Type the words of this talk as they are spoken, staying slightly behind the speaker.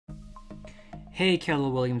Hey Keller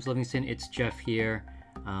Williams Livingston, it's Jeff here.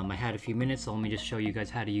 I had a few minutes, so let me just show you guys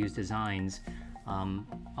how to use designs.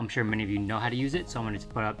 I'm sure many of you know how to use it, so I'm going to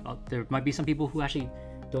put up, there might be some people who actually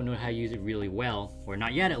don't know how to use it really well, or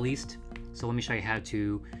not yet at least. So let me show you how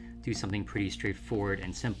to do something pretty straightforward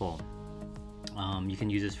and simple. You can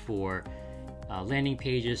use this for landing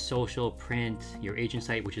pages, social, print, your agent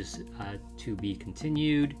site, which is to be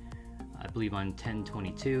continued, I believe on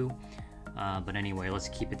 10/22. But anyway, let's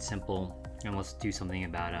keep it simple and let's do something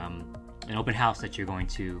about an open house that you're going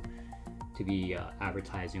to be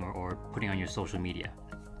advertising or putting on your social media.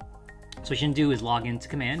 So what you can do is log into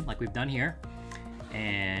Command like we've done here,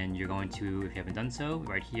 and you're going to, if you haven't done so,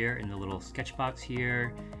 right here in the little sketch box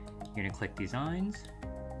here, you're going to click Designs,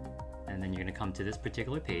 and then you're going to come to this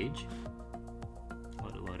particular page.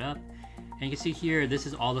 Load up, and you can see here this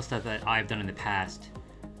is all the stuff that I've done in the past,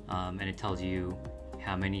 and it tells you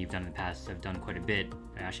how many you've done in the past. I've done quite a bit.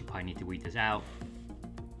 I actually probably need to weed this out,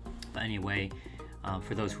 but anyway,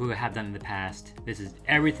 for those who have done in the past, this is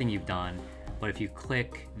everything you've done. But if you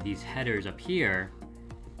click these headers up here,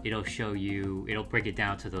 it'll show you, it'll break it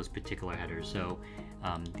down to those particular headers. So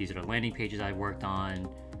these are the landing pages I've worked on,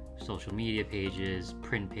 social media pages,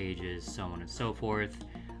 print pages, so on and so forth.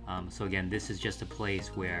 So again, this is just a place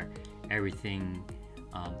where everything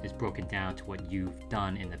is broken down to what you've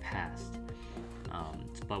done in the past.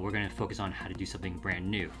 But we're going to focus on how to do something brand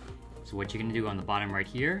new. So what you're going to do on the bottom right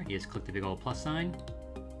here is click the big old plus sign,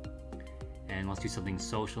 and let's do something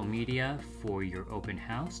social media for your open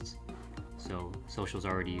house. So social's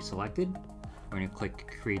already selected. We're going to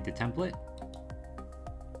click create the template.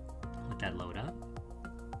 Let that load up.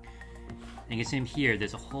 And you can see in here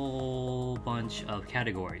there's a whole bunch of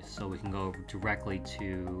categories, so we can go directly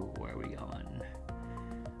to, where are we going?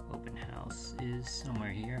 Open house is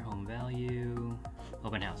somewhere here. Home value,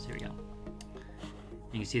 open house, here we go.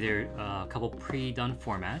 You can see there are a couple pre-done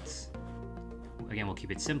formats. Again, we'll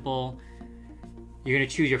keep it simple. You're going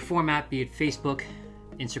to choose your format, be it Facebook,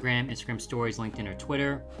 Instagram Stories, LinkedIn, or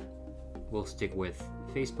Twitter. We'll stick with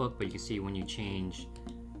Facebook, but you can see when you change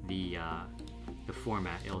the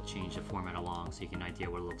format, it'll change the format along, so you can idea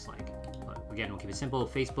what it looks like. But again, we'll keep it simple.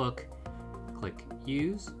 Facebook, click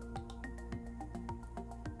Use.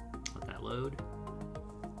 Let that load.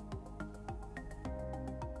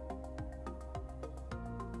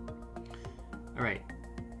 All right,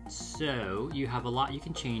 so you have a lot you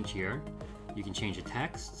can change here. You can change the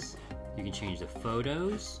texts, you can change the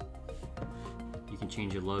photos, you can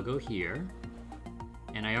change the logo here.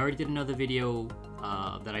 And I already did another video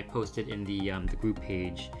that I posted in the group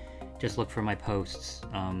page. Just look for my posts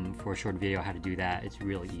for a short video how to do that. It's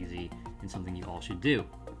really easy and something you all should do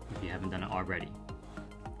if you haven't done it already.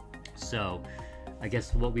 So I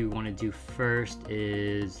guess what we want to do first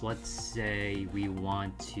is, let's say we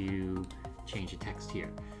want to change the text here.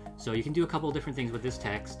 So you can do a couple of different things with this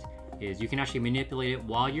text. Is you can actually manipulate it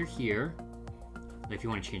while you're here. If you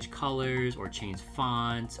want to change colors or change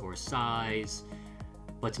fonts or size.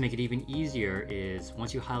 But to make it even easier is,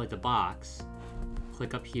 once you highlight the box,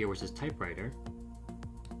 click up here where it says typewriter,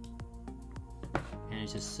 and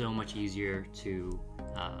it's just so much easier to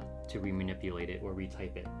remanipulate it or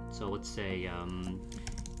retype it. So let's say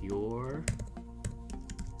you're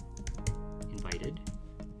invited.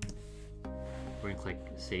 We're going to click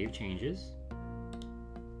Save Changes.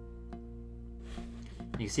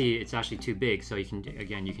 You can see it's actually too big, so you can,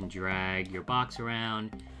 again, you can drag your box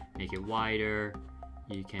around, make it wider.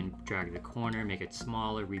 You can drag the corner, make it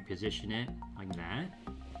smaller, reposition it like that.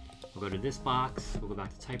 We'll go to this box, we'll go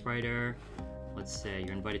back to typewriter. Let's say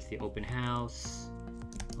you're invited to the open house,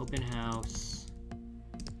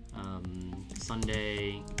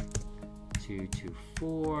 Sunday 2 to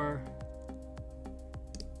 4.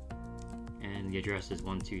 And the address is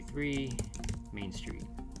 123 Main Street.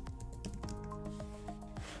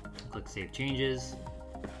 Click Save Changes.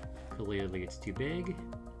 Clearly it's too big,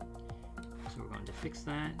 so we're going to fix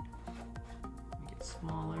that. Make it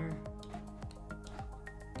smaller.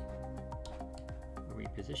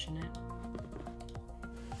 Reposition it.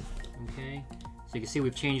 Okay, so you can see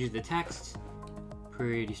we've changed the text.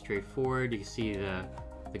 Pretty straightforward. You can see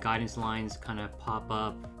the guidance lines kind of pop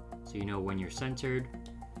up, so you know when you're centered.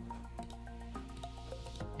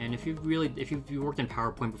 And if you've worked in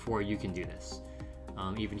PowerPoint before, you can do this.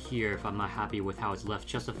 Even here, if I'm not happy with how it's left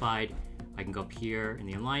justified, I can go up here in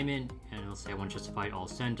the alignment, and it'll say I want justified all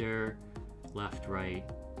center, left, right,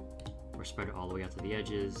 or spread it all the way out to the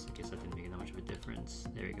edges. I guess that didn't make that much of a difference.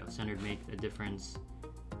 There you go, centered make a difference.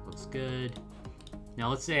 Looks good. Now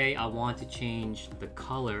let's say I want to change the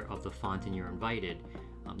color of the font in your invited.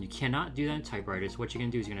 You cannot do that in typewriter, so what you're going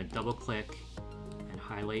to do is you're going to double click and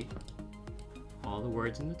highlight all the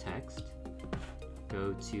words in the text,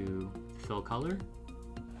 go to fill color,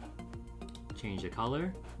 change the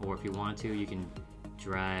color, or if you want to, you can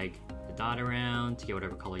drag the dot around to get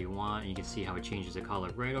whatever color you want, and you can see how it changes the color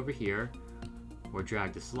right over here. Or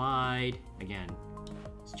drag the slide, again,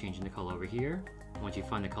 it's changing the color over here. Once you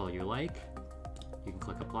find the color you like, you can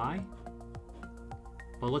click apply.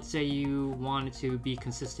 But let's say you wanted to be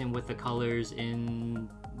consistent with the colors in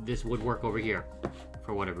this woodwork over here,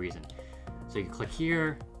 for whatever reason. So you can click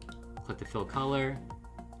here, click the fill color,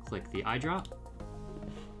 click the eyedrop,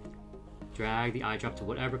 drag the eyedrop to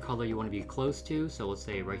whatever color you want to be close to. So let's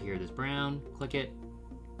say right here, this brown, click it,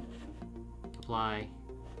 apply,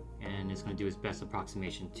 and it's going to do its best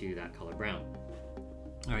approximation to that color brown.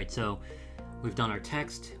 All right, so we've done our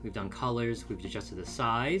text, we've done colors, we've adjusted the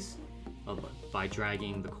size by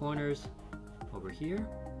dragging the corners over here.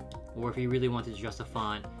 Or if you really want to adjust the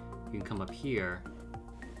font, you can come up here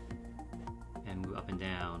and move up and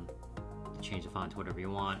down to change the font to whatever you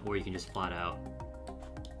want, or you can just flat out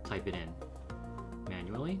type it in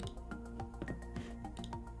manually.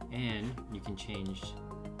 And you can change,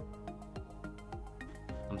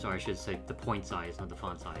 I'm sorry, I should say the point size, not the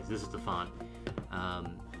font size. This is the font.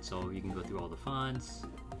 So you can go through all the fonts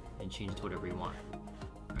and change it to whatever you want.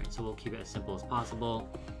 All right, so we'll keep it as simple as possible.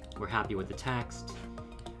 We're happy with the text.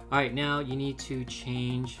 All right, now you need to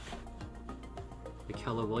change the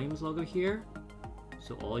Keller-Williams logo here.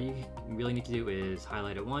 So all you really need to do is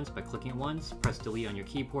highlight it once by clicking it once, press delete on your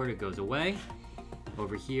keyboard, it goes away.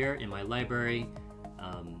 Over here in my library,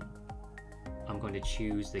 I'm going to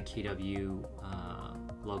choose the KW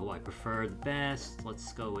logo I prefer the best.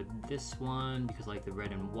 Let's go with this one because I like the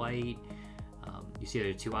red and white. You see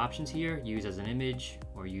there are two options here, use as an image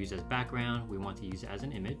or use as background. We want to use it as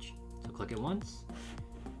an image. So click it once.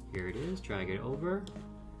 Here it is, drag it over,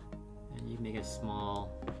 and you make it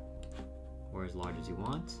small or as large as you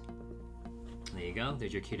want. There you go,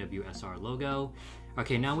 there's your KWSR logo.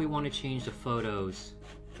 Okay, now we want to change the photos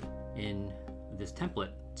in this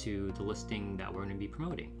template to the listing that we're going to be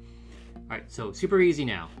promoting. All right, so super easy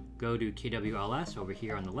now. Go to KWLS over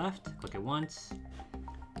here on the left, click it once,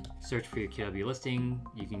 search for your KW listing.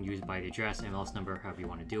 You can use by the address, MLS number, however you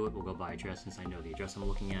want to do it. We'll go by address since I know the address I'm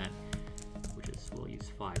looking at, which is, we'll use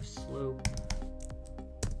 5 Slope.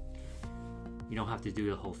 You don't have to do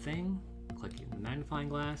the whole thing. Click the magnifying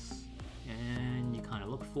glass and you kind of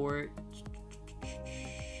look for it.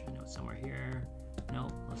 I know it's somewhere here. No,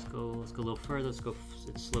 let's go a little further. Let's go,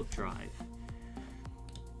 it's Slope Drive.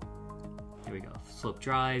 Here we go, Slope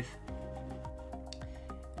Drive.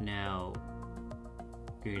 Now,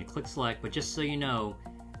 you're gonna click select, but just so you know,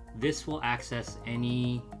 this will access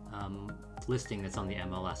any listing that's on the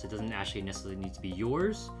MLS. It doesn't actually necessarily need to be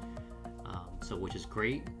yours, so which is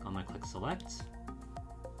great. I'm gonna click select.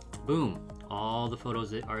 Boom, all the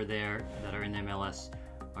photos that are there that are in the MLS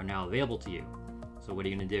are now available to you. So what are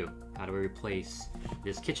you gonna do? How do we replace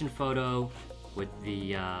this kitchen photo with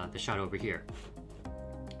the shot over here?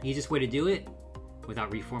 Easiest way to do it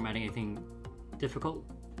without reformatting anything difficult,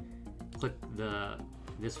 click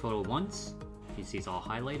this photo once. You see it's all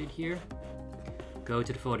highlighted here. Go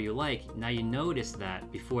to the photo you like. Now you notice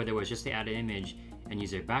that before there was just the added image and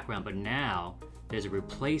use their background, but now there's a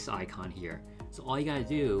replace icon here. So all you gotta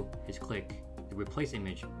do is click the replace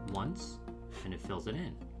image once and it fills it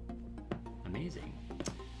in. Amazing.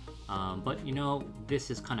 But you know, this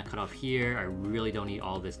is kind of cut off here. I really don't need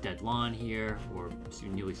all this dead lawn here or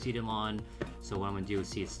newly seeded lawn. So what I'm gonna do is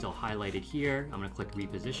see it's still highlighted here. I'm gonna click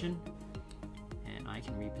reposition and I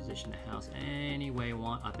can reposition the house any way I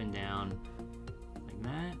want, up and down like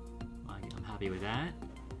that. I'm happy with that.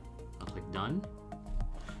 I'll click done.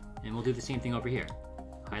 And we'll do the same thing over here.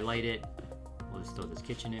 Highlight it. We'll just throw this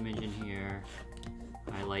kitchen image in here.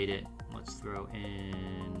 Highlight it. Let's throw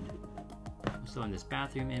in this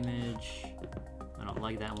bathroom image. I don't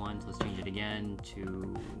like that one, so let's change it again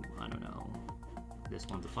to, I don't know, this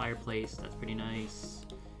one, the fireplace. That's pretty nice.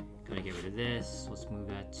 Gotta get rid of this. Let's move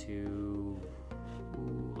that to,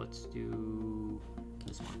 let's do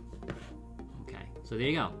this one. Okay, so there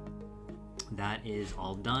you go. That is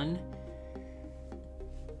all done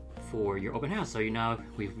for your open house. So you're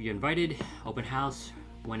invited, open house,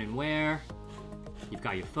 when and where. You've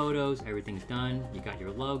got your photos, everything's done. You got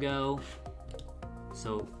your logo.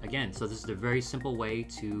 So again, this is a very simple way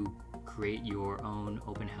to create your own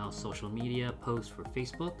open house social media post for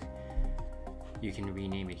Facebook. You can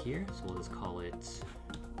rename it here. So we'll just call it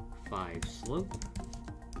 5 Slope.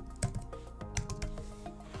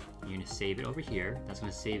 You're gonna save it over here. That's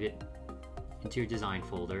gonna save it into your design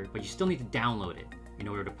folder, but you still need to download it in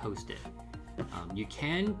order to post it. You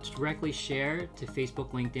can directly share to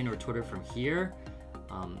Facebook, LinkedIn, or Twitter from here.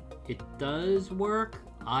 It does work.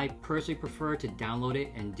 I personally prefer to download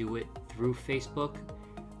it and do it through Facebook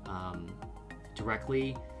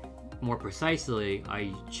directly. More precisely,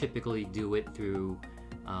 I typically do it through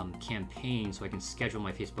campaigns, so I can schedule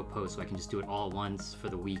my Facebook posts, so I can just do it all at once for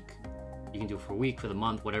the week. You can do it for a week, for the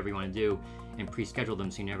month, whatever you want to do, and pre-schedule them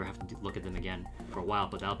so you never have to look at them again for a while,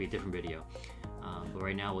 but that'll be a different video. But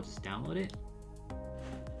right now we'll just download it.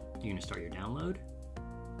 You're going to start your download.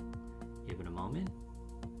 Give it a moment.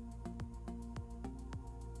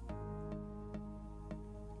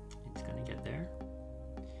 It's going to get there.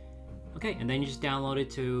 Okay, and then you just download it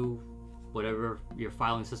to whatever your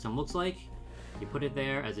filing system looks like. You put it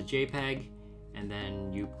there as a JPEG, and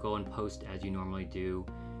then you go and post as you normally do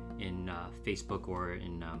in Facebook or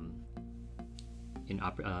in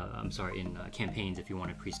campaigns if you want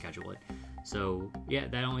to pre-schedule it. So yeah,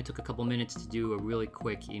 that only took a couple minutes to do a really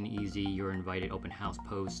quick and easy You're Invited open house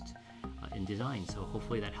post in design. So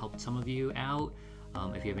hopefully that helped some of you out.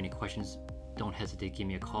 If you have any questions, don't hesitate to give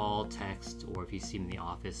me a call, text, or if you see me in the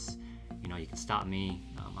office, you know, you can stop me.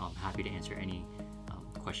 I'm happy to answer any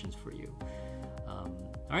questions for you.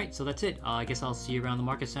 All right, so that's it. I guess I'll see you around the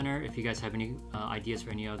Market Center. If you guys have any ideas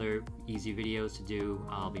for any other easy videos to do,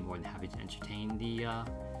 I'll be more than happy to entertain the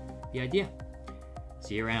idea.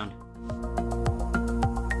 See you around.